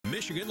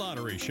Michigan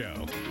Lottery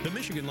Show. The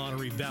Michigan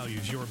Lottery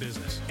values your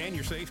business and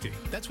your safety.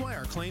 That's why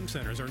our claim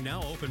centers are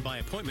now open by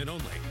appointment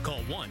only.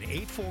 Call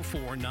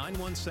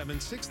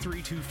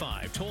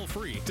 1-844-917-6325 toll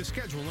free to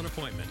schedule an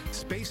appointment.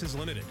 Space is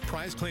limited.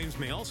 Prize claims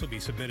may also be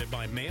submitted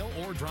by mail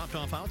or dropped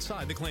off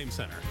outside the claim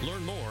center.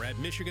 Learn more at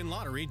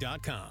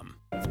MichiganLottery.com.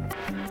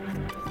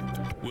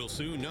 We'll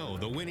soon know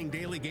the winning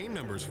daily game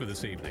numbers for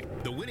this evening.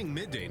 The winning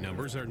midday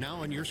numbers are now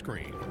on your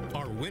screen.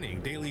 Our winning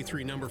daily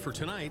 3 number for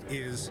tonight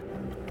is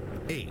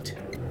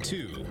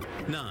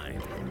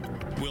 829.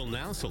 We'll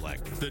now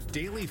select the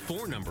daily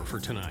 4 number for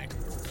tonight.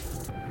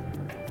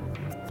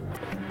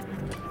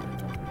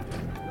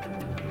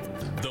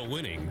 The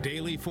winning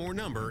daily 4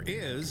 number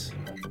is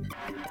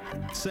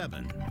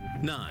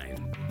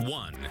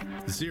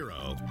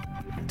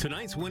 7910.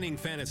 Tonight's winning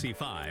Fantasy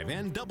 5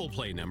 and double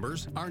play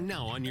numbers are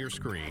now on your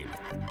screen.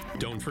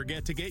 Don't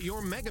forget to get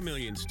your Mega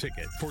Millions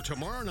ticket for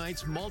tomorrow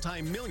night's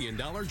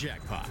multi-million-dollar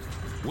jackpot.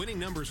 Winning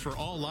numbers for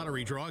all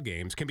lottery draw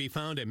games can be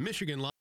found at Michigan